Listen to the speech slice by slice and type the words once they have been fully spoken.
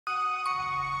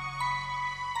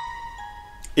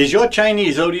Is your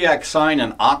Chinese zodiac sign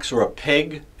an ox or a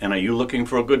pig, and are you looking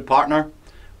for a good partner?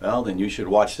 Well, then you should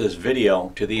watch this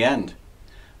video to the end.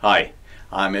 Hi,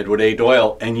 I'm Edward A.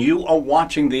 Doyle, and you are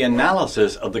watching the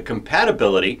analysis of the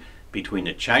compatibility between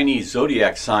the Chinese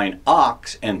zodiac sign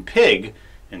ox and pig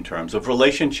in terms of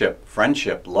relationship,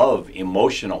 friendship, love,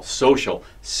 emotional, social,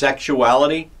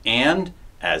 sexuality, and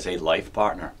as a life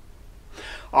partner.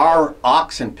 Are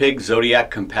ox and pig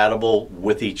zodiac compatible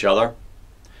with each other?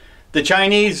 The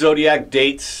Chinese zodiac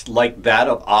dates like that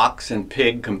of ox and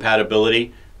pig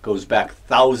compatibility goes back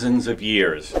thousands of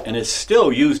years and is still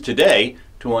used today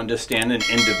to understand an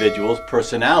individual's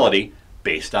personality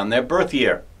based on their birth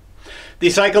year. The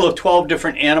cycle of 12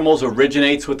 different animals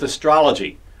originates with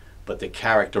astrology, but the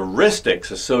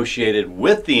characteristics associated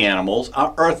with the animals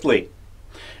are earthly.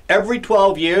 Every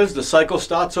 12 years the cycle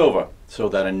starts over so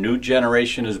that a new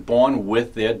generation is born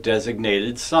with their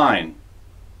designated sign.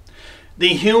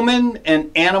 The human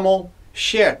and animal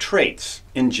share traits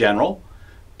in general,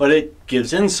 but it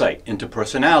gives insight into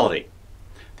personality.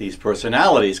 These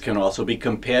personalities can also be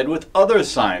compared with other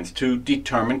signs to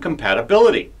determine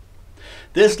compatibility.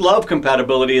 This love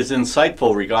compatibility is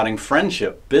insightful regarding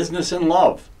friendship, business, and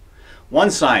love. One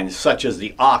sign, such as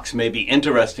the ox, may be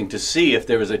interesting to see if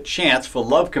there is a chance for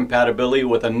love compatibility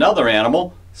with another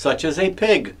animal, such as a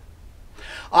pig.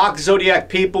 Ox zodiac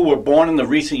people were born in the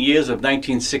recent years of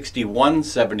 1961,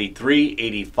 73,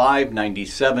 85,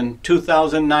 97,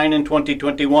 2009, and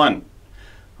 2021.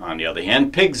 On the other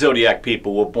hand, pig zodiac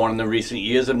people were born in the recent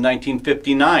years of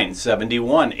 1959,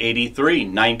 71, 83,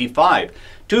 95,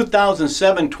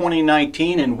 2007,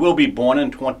 2019, and will be born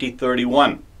in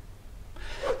 2031.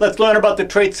 Let's learn about the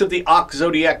traits of the ox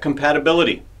zodiac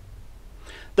compatibility.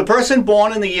 The person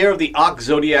born in the year of the ox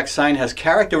zodiac sign has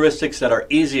characteristics that are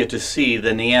easier to see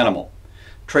than the animal.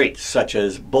 Traits such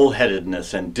as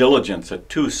bullheadedness and diligence are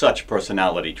two such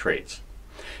personality traits.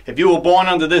 If you were born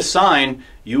under this sign,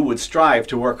 you would strive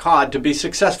to work hard to be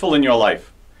successful in your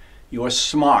life. You are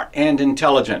smart and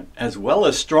intelligent, as well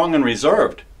as strong and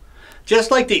reserved.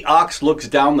 Just like the ox looks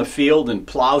down the field and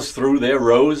plows through their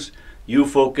rows, you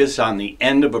focus on the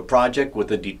end of a project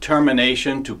with a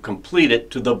determination to complete it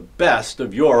to the best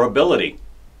of your ability.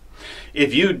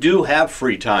 If you do have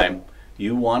free time,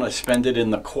 you want to spend it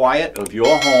in the quiet of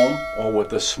your home or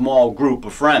with a small group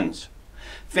of friends.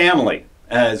 Family,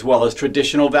 as well as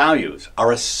traditional values,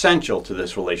 are essential to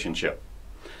this relationship.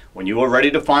 When you are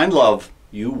ready to find love,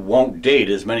 you won't date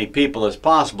as many people as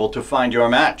possible to find your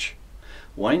match.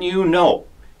 When you know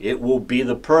it will be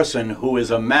the person who is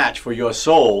a match for your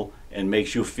soul and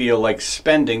makes you feel like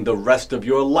spending the rest of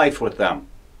your life with them.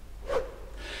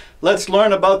 Let's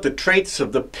learn about the traits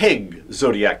of the pig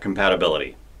zodiac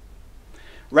compatibility.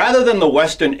 Rather than the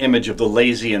Western image of the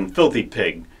lazy and filthy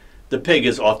pig, the pig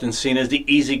is often seen as the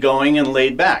easygoing and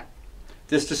laid back.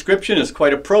 This description is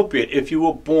quite appropriate if you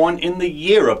were born in the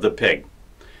year of the pig.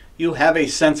 You have a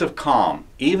sense of calm,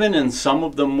 even in some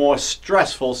of the more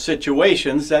stressful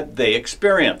situations that they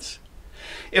experience.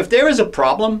 If there is a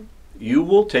problem, you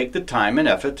will take the time and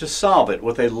effort to solve it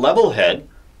with a level head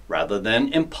rather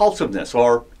than impulsiveness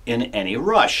or in any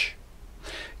rush.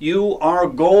 You are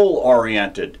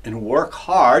goal-oriented and work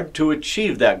hard to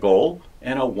achieve that goal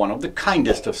and are one of the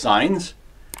kindest of signs.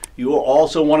 You are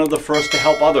also one of the first to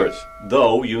help others,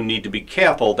 though you need to be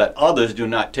careful that others do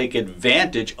not take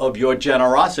advantage of your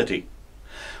generosity.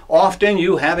 Often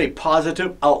you have a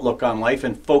positive outlook on life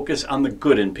and focus on the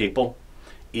good in people,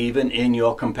 even in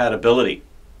your compatibility.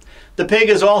 The pig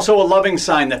is also a loving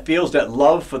sign that feels that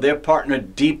love for their partner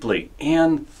deeply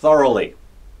and thoroughly.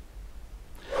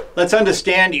 Let's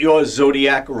understand your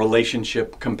zodiac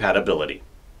relationship compatibility.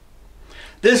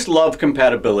 This love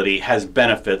compatibility has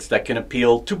benefits that can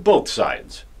appeal to both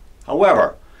sides.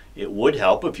 However, it would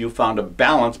help if you found a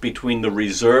balance between the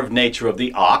reserved nature of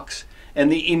the ox and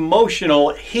the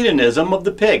emotional hedonism of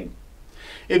the pig.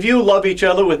 If you love each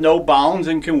other with no bounds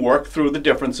and can work through the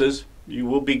differences, you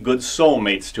will be good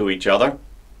soulmates to each other.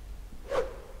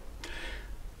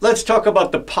 Let's talk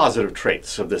about the positive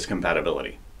traits of this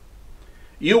compatibility.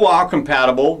 You are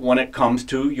compatible when it comes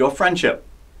to your friendship.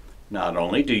 Not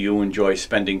only do you enjoy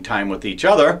spending time with each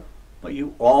other, but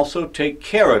you also take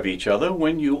care of each other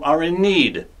when you are in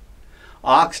need.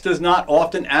 Ox does not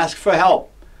often ask for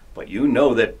help, but you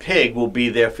know that pig will be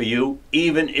there for you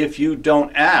even if you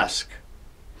don't ask.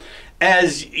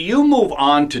 As you move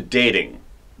on to dating,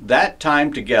 that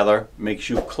time together makes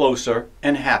you closer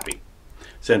and happy.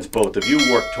 Since both of you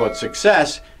work towards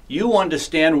success, you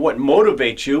understand what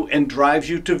motivates you and drives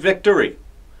you to victory.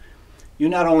 You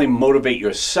not only motivate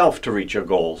yourself to reach your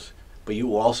goals, but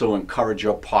you also encourage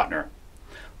your partner.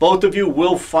 Both of you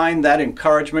will find that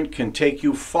encouragement can take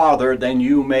you farther than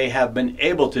you may have been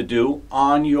able to do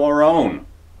on your own.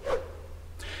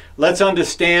 Let's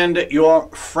understand your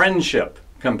friendship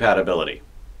compatibility.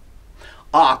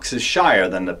 Ox is shyer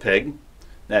than the pig.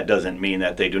 That doesn't mean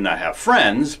that they do not have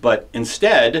friends, but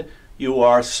instead you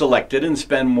are selected and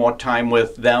spend more time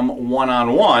with them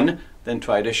one-on-one than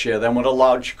try to share them with a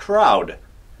large crowd.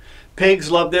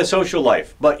 Pigs love their social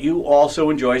life, but you also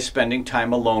enjoy spending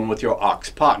time alone with your ox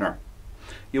partner.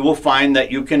 You will find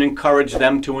that you can encourage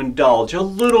them to indulge a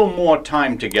little more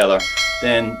time together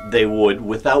than they would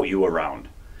without you around.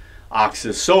 Ox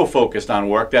is so focused on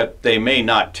work that they may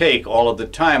not take all of the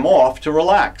time off to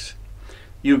relax.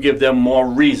 You give them more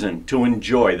reason to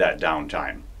enjoy that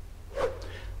downtime.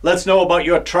 Let's know about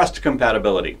your trust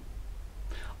compatibility.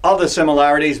 Other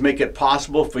similarities make it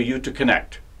possible for you to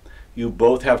connect. You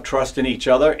both have trust in each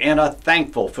other and are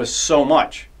thankful for so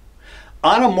much.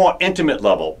 On a more intimate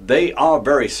level, they are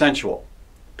very sensual.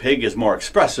 Pig is more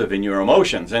expressive in your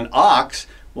emotions, and ox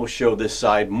will show this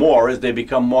side more as they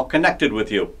become more connected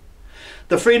with you.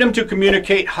 The freedom to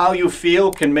communicate how you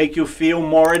feel can make you feel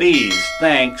more at ease,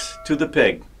 thanks to the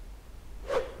pig.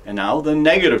 And now the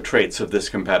negative traits of this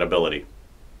compatibility.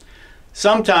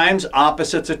 Sometimes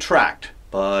opposites attract,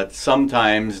 but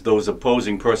sometimes those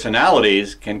opposing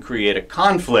personalities can create a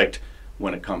conflict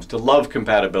when it comes to love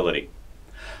compatibility.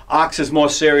 Ox is more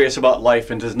serious about life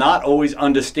and does not always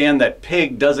understand that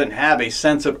pig doesn't have a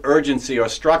sense of urgency or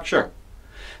structure.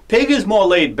 Pig is more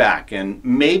laid back and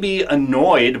maybe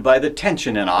annoyed by the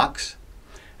tension in ox.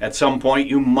 At some point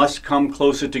you must come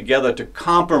closer together to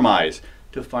compromise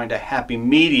to find a happy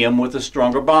medium with a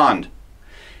stronger bond.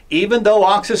 Even though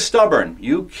ox is stubborn,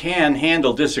 you can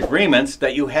handle disagreements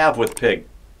that you have with pig.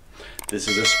 This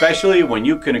is especially when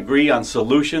you can agree on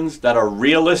solutions that are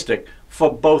realistic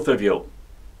for both of you.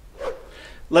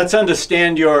 Let's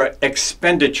understand your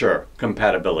expenditure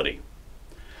compatibility.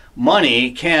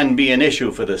 Money can be an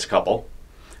issue for this couple.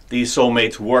 These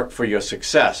soulmates work for your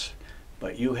success,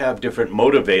 but you have different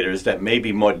motivators that may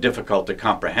be more difficult to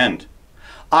comprehend.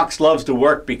 Ox loves to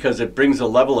work because it brings a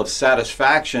level of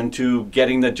satisfaction to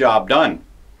getting the job done.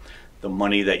 The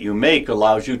money that you make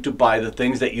allows you to buy the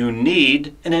things that you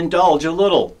need and indulge a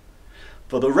little.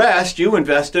 For the rest, you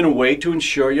invest in a way to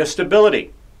ensure your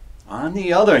stability. On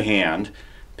the other hand,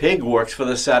 pig works for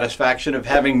the satisfaction of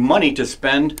having money to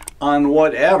spend on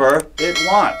whatever it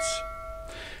wants.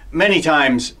 Many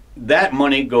times, that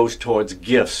money goes towards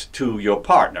gifts to your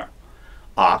partner.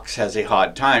 Ox has a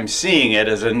hard time seeing it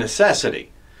as a necessity.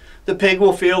 The pig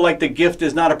will feel like the gift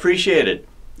is not appreciated,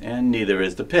 and neither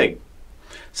is the pig.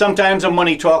 Sometimes a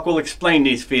money talk will explain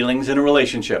these feelings in a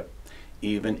relationship.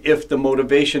 Even if the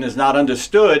motivation is not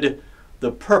understood,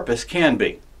 the purpose can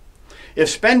be. If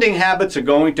spending habits are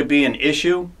going to be an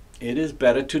issue, it is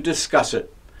better to discuss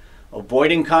it.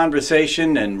 Avoiding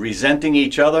conversation and resenting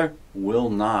each other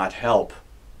will not help.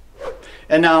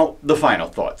 And now, the final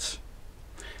thoughts.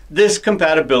 This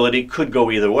compatibility could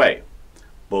go either way.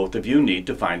 Both of you need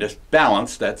to find a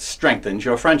balance that strengthens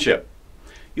your friendship.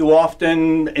 You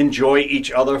often enjoy each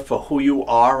other for who you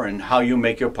are and how you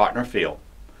make your partner feel.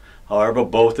 However,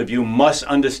 both of you must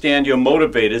understand your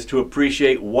motivators to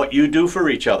appreciate what you do for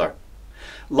each other.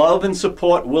 Love and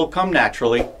support will come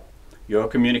naturally. Your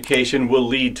communication will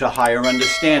lead to higher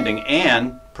understanding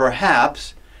and,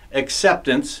 perhaps,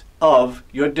 acceptance of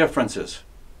your differences.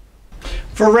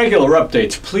 For regular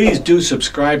updates, please do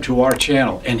subscribe to our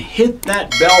channel and hit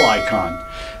that bell icon.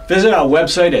 Visit our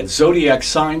website at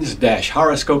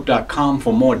zodiacsigns-horoscope.com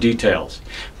for more details.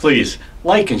 Please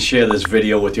like and share this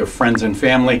video with your friends and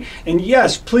family. And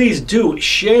yes, please do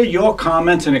share your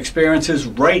comments and experiences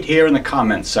right here in the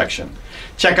comments section.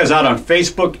 Check us out on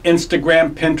Facebook,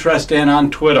 Instagram, Pinterest, and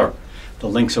on Twitter. The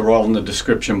links are all in the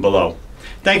description below.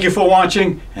 Thank you for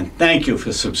watching, and thank you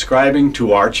for subscribing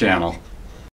to our channel.